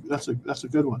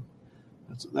good one.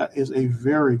 That is a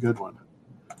very good one.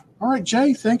 All right,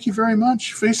 Jay, thank you very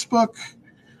much. Facebook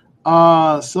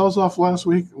sells off last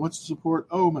week. What's the support?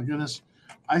 Oh my goodness.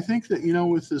 I think that,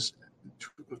 with this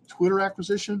Twitter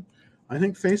acquisition, I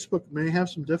think Facebook may have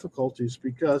some difficulties,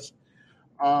 because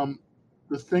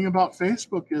the thing about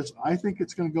Facebook is I think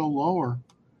it's going to go lower.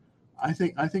 I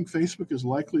think Facebook is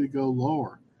likely to go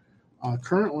lower.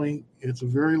 Currently, it's a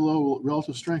very low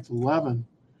relative strength, 11,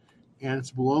 and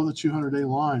it's below the 200-day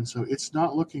line, so it's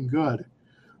not looking good.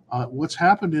 What's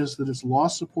happened is that it's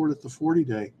lost support at the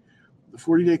 40-day. The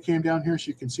 40-day came down here, so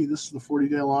you can see this is the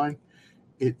 40-day line.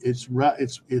 It's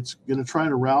going to try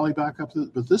to rally back up,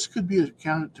 but this could be a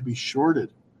candidate to be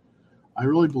shorted. I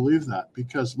really believe that,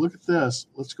 because look at this.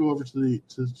 Let's go over to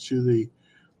the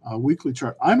weekly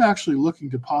chart. I'm actually looking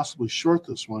to possibly short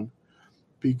this one,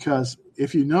 because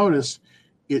if you notice,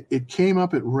 it came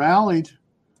up, it rallied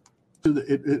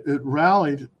it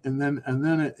rallied, and then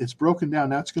it's broken down.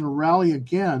 Now it's going to rally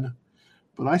again,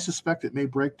 but I suspect it may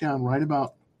break down right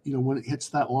about when it hits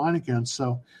that line again.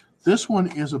 So this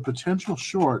one is a potential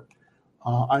short,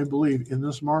 I believe, in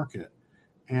this market,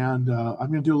 and I'm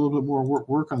going to do a little bit more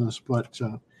work on this. But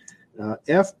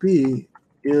FB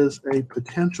is a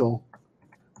potential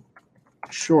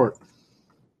short,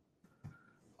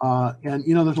 and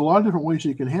there's a lot of different ways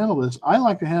you can handle this. I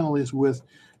like to handle these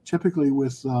typically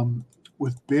with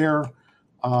bear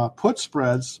put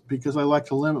spreads, because I like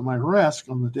to limit my risk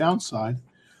on the downside.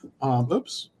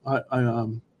 Let's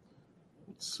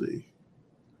see.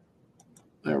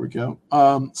 There we go.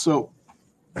 So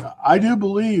I do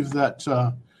believe that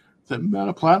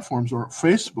Meta Platforms, or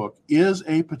Facebook, is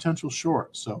a potential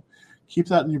short. So keep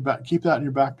that in your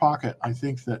back pocket. I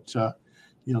think that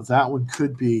that one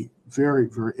could be very,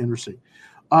 very interesting.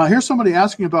 Here's somebody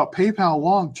asking about PayPal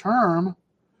long term.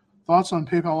 Thoughts on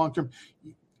PayPal long term?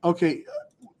 Okay,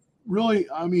 really,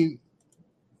 I mean,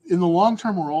 in the long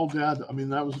term, we're all dead. I mean,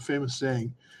 that was a famous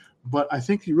saying. But I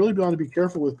think you really ought to be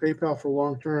careful with PayPal for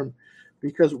long term,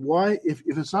 because why? If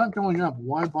it's not going up,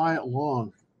 why buy it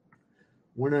long?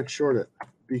 Why not short it?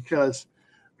 Because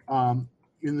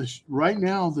right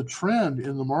now the trend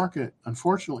in the market,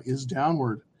 unfortunately, is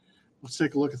downward. Let's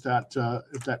take a look at that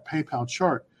PayPal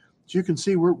chart. So you can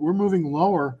see we're moving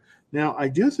lower. Now, I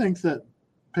do think that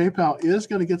PayPal is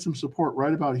going to get some support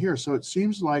right about here. So it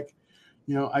seems like,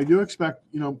 I do expect,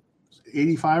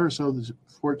 85 or so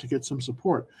for it to get some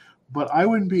support. But I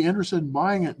wouldn't be interested in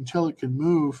buying it until it can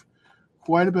move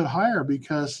quite a bit higher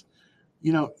because,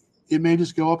 it may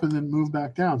just go up and then move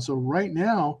back down. So right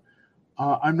now,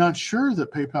 I'm not sure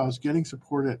that PayPal is getting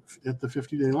support at the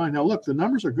 50-day line. Now, look, the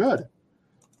numbers are good.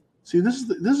 See, this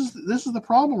is the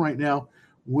problem right now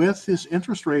with this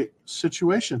interest rate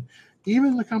situation.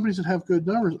 Even the companies that have good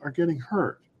numbers are getting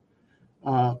hurt.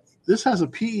 This has a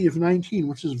PE of 19,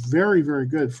 which is very, very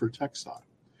good for a tech stock.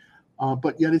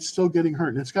 But yet it's still getting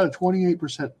hurt. And it's got a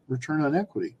 28% return on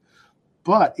equity.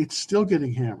 But it's still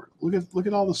getting hammered. Look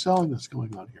at all the selling that's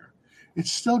going on here.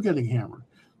 It's still getting hammered.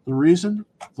 The reason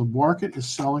the market is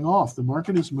selling off, the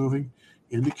market is moving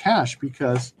into cash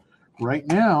because right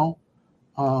now,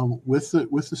 with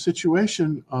the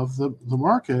situation of the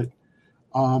market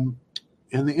and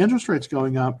the interest rates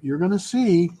going up, you're going to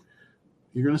see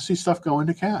stuff go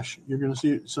into cash. You're going to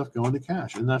see stuff go into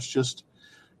cash, and that's just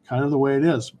kind of the way it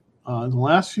is. In the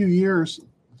last few years,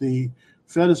 the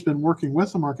Fed has been working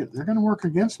with the market. They're going to work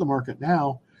against the market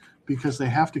now because they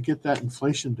have to get that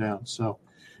inflation down. So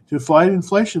to fight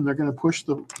inflation, they're going to push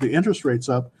the interest rates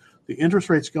up. The interest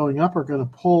rates going up are going to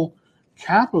pull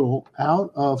capital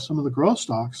out of some of the growth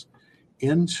stocks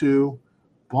into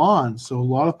bonds. So a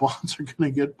lot of bonds are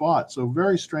going to get bought. So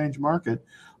very strange market.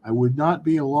 I would not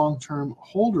be a long-term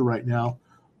holder right now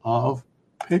of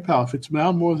PayPal. If it's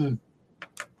down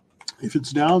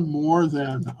more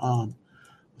than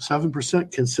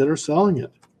 7%, consider selling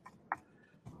it.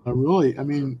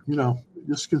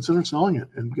 Just consider selling it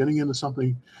and getting into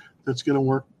something that's going to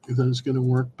work. That is going to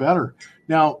work better.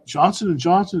 Now, Johnson &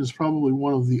 Johnson is probably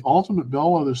one of the ultimate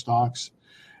bellwether stocks,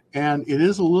 and it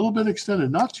is a little bit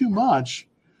extended, not too much,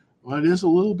 but it is a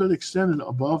little bit extended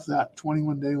above that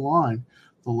 21-day line.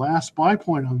 The last buy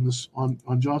point on this on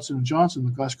Johnson &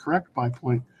 Johnson, the last correct buy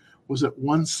point, was at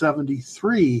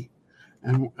 173,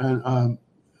 and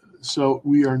so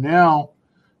we are now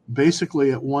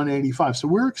basically at 185. So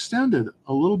we're extended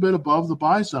a little bit above the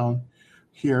buy zone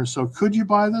here. So could you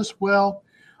buy this? Well,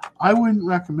 I wouldn't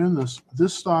recommend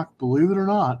this stock, believe it or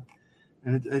not,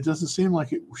 and it doesn't seem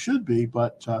like it should be,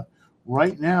 but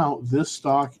right now this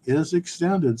stock is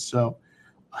extended. So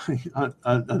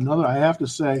another, I have to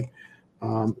say,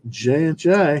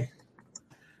 J&J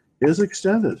is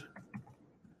extended.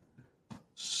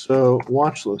 So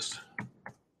watch list.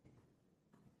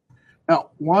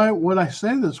 Now, why would I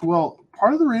say this? Well,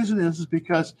 part of the reason is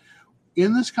because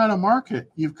in this kind of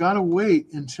market, you've got to wait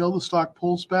until the stock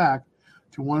pulls back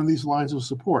to one of these lines of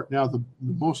support. Now, the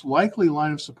most likely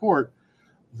line of support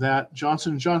that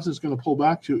Johnson & Johnson is going to pull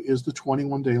back to is the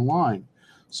 21-day line.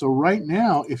 So right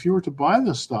now, if you were to buy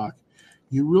this stock,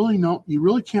 you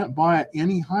really can't buy it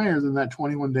any higher than that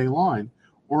 21-day line,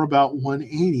 or about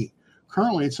 180.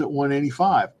 Currently, it's at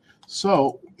 185.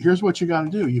 So here's what you got to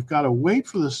do. You've got to wait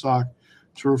for the stock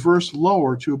to reverse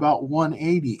lower to about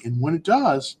 180. And when it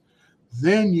does,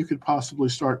 then you could possibly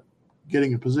start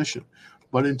getting a position.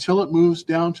 But until it moves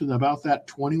down to about that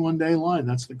 21-day line,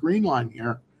 that's the green line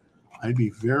here, I'd be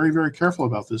very, very careful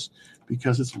about this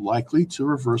because it's likely to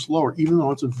reverse lower, even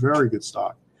though it's a very good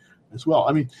stock as well.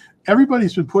 I mean,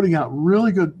 everybody's been putting out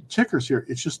really good tickers here.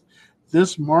 It's just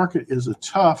this market is a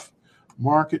tough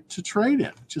market to trade in.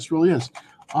 It just really is.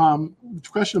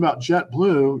 Question about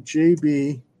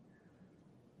JetBlue,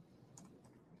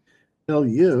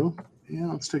 JBLU. Yeah,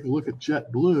 let's take a look at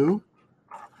JetBlue.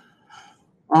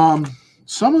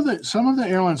 Some of the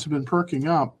airlines have been perking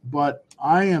up, but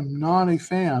I am not a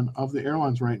fan of the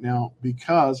airlines right now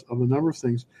because of a number of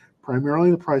things,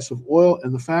 primarily the price of oil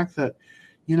and the fact that,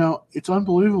 it's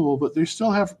unbelievable, but they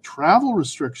still have travel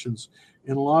restrictions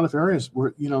in a lot of areas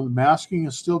where, the masking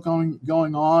is still going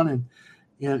on, and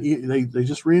they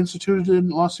just reinstituted it in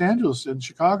Los Angeles and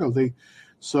Chicago.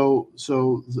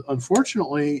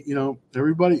 Unfortunately,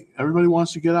 everybody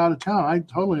wants to get out of town. I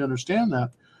totally understand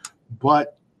that,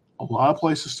 but a lot of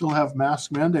places still have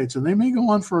mask mandates, and they may go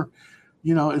on for,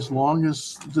 as long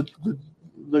as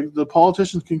the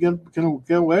politicians can get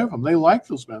away with them. They like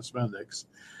those mask mandates,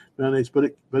 but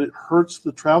it hurts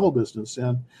the travel business.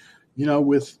 And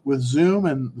with Zoom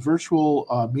and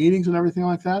virtual meetings and everything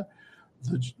like that,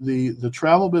 the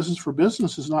travel business for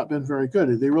business has not been very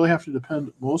good. They really have to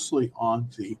depend mostly on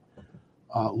the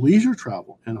leisure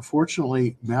travel, and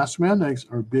unfortunately, mask mandates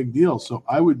are a big deal. So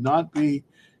I would not be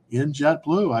in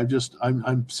JetBlue.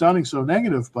 I'm sounding so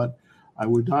negative, but I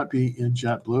would not be in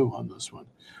JetBlue on this one.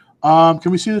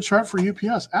 Can we see the chart for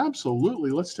UPS?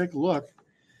 Absolutely. Let's take a look.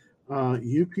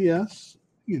 UPS,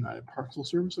 United Parcel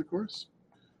Service, of course.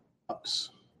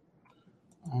 Ups.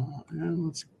 And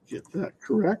let's get that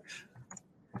correct.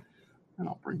 And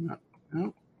I'll bring that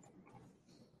out.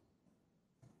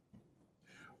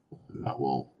 That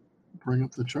will bring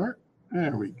up the chart.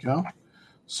 There we go.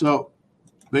 So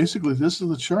basically, this is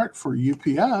the chart for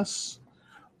UPS.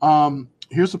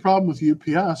 Here's the problem with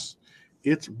UPS.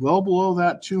 It's well below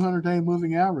that 200-day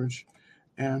moving average.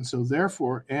 And so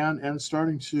therefore, and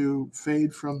starting to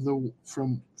fade from the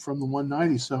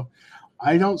 190. So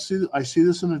I see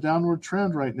this in a downward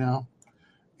trend right now.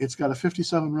 It's got a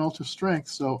 57 relative strength.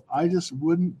 So I just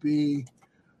wouldn't be,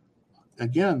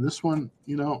 again, this one,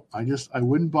 I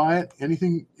wouldn't buy it.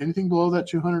 Anything below that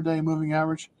 200-day moving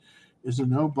average is a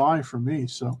no buy for me.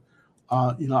 So,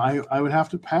 I would have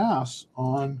to pass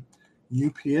on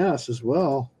UPS as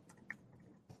well.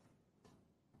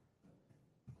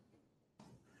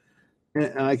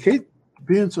 And I hate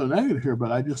being so negative here,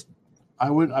 but I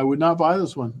would not buy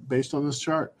this one based on this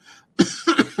chart.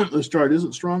 This chart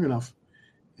isn't strong enough,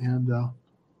 and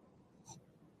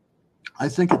I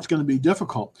think it's going to be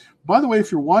difficult. By the way,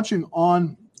 if you're watching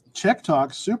on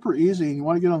TikTok, super easy, and you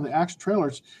want to get on the Action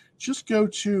Trailers, just go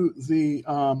to the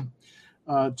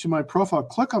to my profile,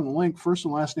 click on the link, first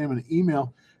and last name and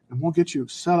email, and we'll get you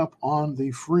set up on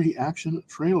the free Action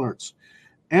Trailers.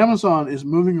 Amazon is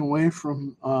moving away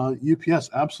from UPS.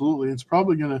 Absolutely. It's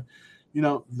probably going to,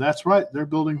 that's right. They're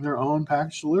building their own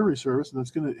package delivery service, and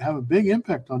that's going to have a big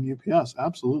impact on UPS.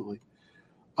 Absolutely.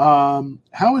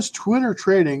 How is Twitter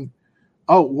trading?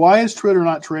 Oh, why is Twitter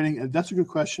not trading? And that's a good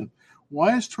question.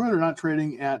 Why is Twitter not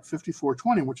trading at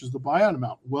 54.20, which is the buyout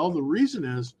amount? Well, the reason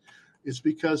is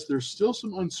because there's still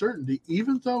some uncertainty,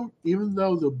 even though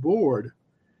the board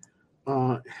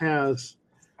has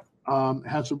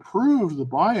approved the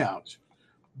buyout.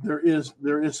 There is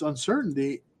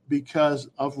uncertainty because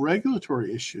of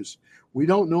regulatory issues. We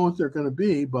don't know what they're going to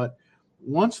be, but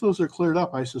once those are cleared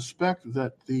up, I suspect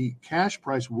that the cash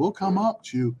price will come up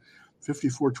to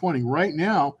 54.20. Right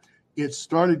now, it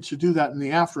started to do that in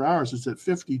the after hours. It's at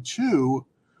 52.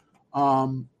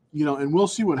 And we'll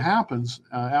see what happens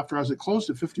after hours. It closed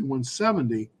at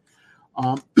 51.70.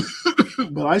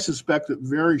 But I suspect that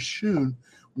very soon,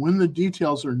 when the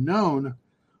details are known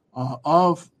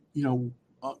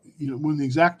when the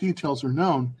exact details are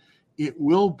known, it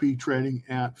will be trading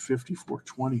at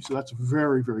 54.20. So that's a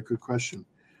very, very good question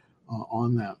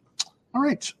on that. All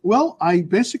right. Well, I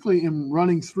basically am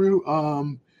running through.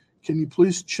 Can you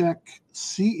please check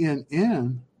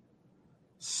CNN?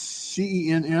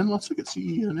 CNN. Let's look at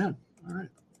CNN. All right.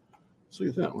 Let's look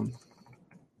at that one.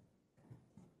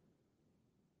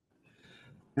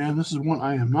 And this is one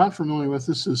I am not familiar with.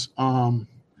 This is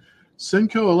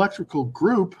Cinco Electrical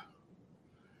Group.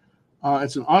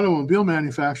 It's an automobile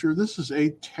manufacturer. This is a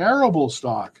terrible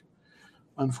stock,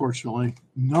 unfortunately.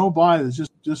 No buy.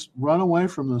 Just run away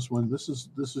from this one. This is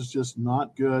just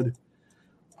not good.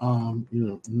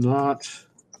 Not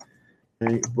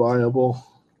a viable.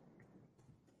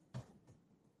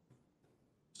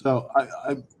 So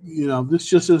this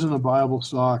just isn't a viable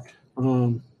stock.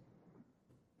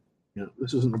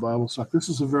 This isn't a viable stock. This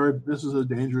is a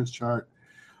dangerous chart.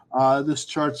 This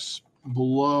chart's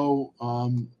below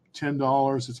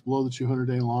 $10. It's below the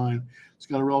 200-day line. It's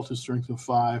got a relative strength of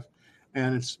 5,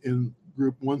 and it's in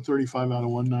group 135 out of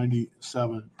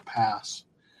 197 pass.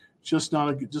 Just not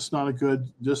a good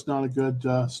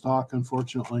stock,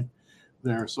 unfortunately.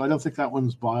 There. So I don't think that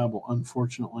one's viable,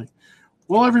 unfortunately.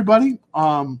 Well, everybody,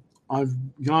 I've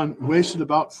wasted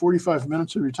about 45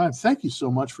 minutes of your time. Thank you so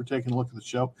much for taking a look at the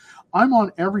show. I'm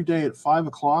on every day at 5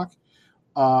 o'clock,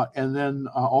 and then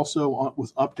also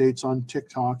with updates on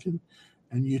TikTok and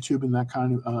YouTube and that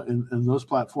kind of and those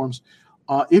platforms.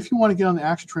 If you want to get on the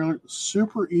Action Trailer,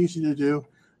 super easy to do.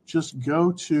 Just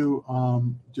go to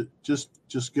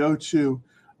just go to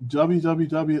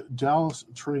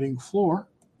www.DallasTradingFloor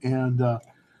and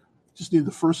just need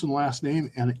the first and last name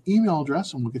and an email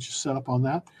address, and we'll get you set up on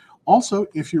that. Also,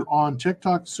 if you're on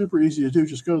TikTok, super easy to do.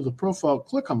 Just go to the profile,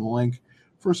 click on the link,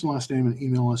 first and last name and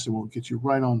email list, and we'll get you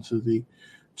right on to the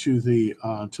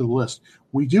list.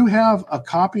 We do have a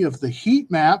copy of the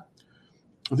heat map.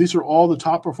 These are all the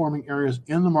top performing areas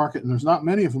in the market, and there's not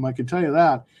many of them, I can tell you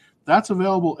that. That's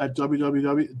available at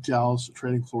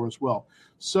www.DallasTradingFloor as well.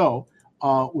 So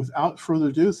without further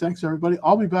ado, thanks everybody.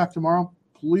 I'll be back tomorrow.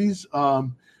 Please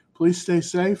stay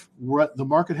safe. The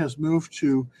market has moved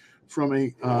to from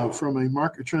a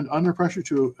market trend under pressure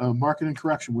to a market in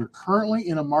correction. We're currently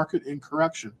in a market in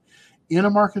correction. In a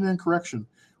market in correction,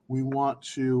 we want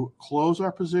to close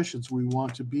our positions. We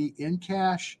want to be in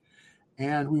cash,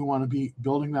 and we want to be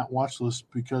building that watch list,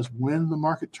 because when the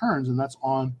market turns, and that's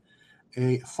on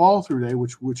a follow through day,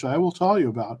 which I will tell you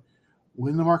about,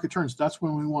 when the market turns, that's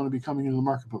when we want to be coming into the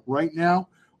market. But right now,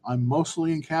 I'm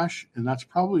mostly in cash, and that's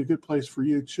probably a good place for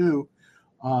you too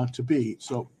to be.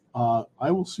 So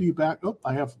I will see you back. Oh,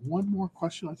 I have one more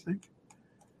question, I think.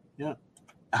 Yeah.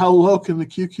 How low can the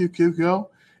QQQ go?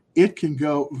 It can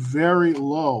go very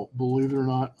low, believe it or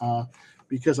not,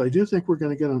 because I do think we're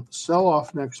going to get a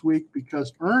sell-off next week,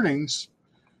 because earnings,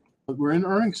 we're in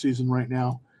earnings season right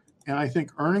now, and I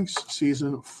think earnings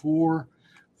season for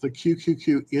the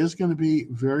QQQ is going to be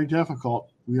very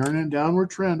difficult. We are in a downward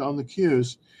trend on the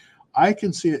Qs. I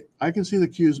can see it. I can see the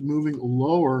Qs moving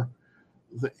lower.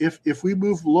 If we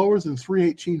move lower than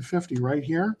 318.50 right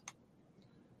here,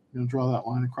 I'm going to draw that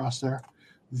line across there,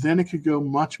 then it could go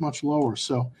much, much lower.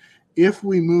 So if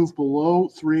we move below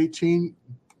 318,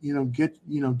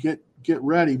 get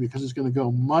ready, because it's going to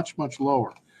go much, much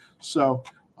lower. So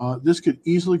this could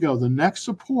easily go. The next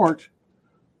support,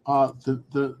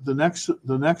 the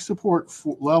next support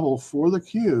level for the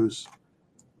Qs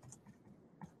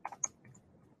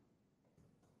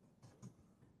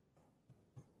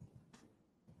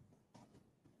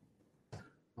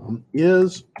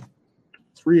is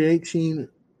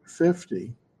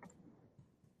 318.50.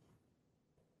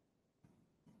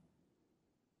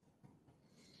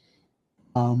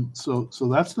 So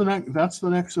that's the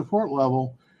next support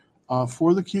level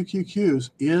for the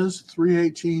QQQs is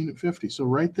 318.50. So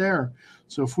right there.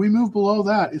 So if we move below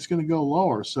that, it's going to go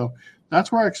lower. So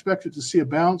that's where I expect it to see a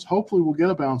bounce. Hopefully we'll get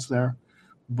a bounce there,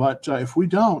 but if we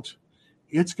don't,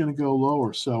 it's going to go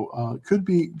lower. So could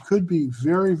be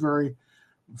very, very,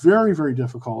 very, very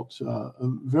difficult. A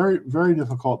very, very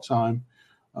difficult time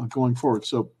going forward.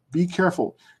 So be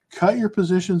careful. Cut your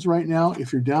positions right now.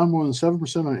 If you're down more than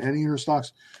 7% on any of your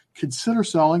stocks, consider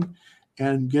selling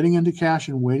and getting into cash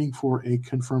and waiting for a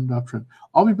confirmed uptrend.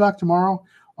 I'll be back tomorrow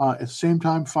at the same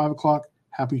time, 5 o'clock.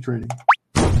 Happy trading.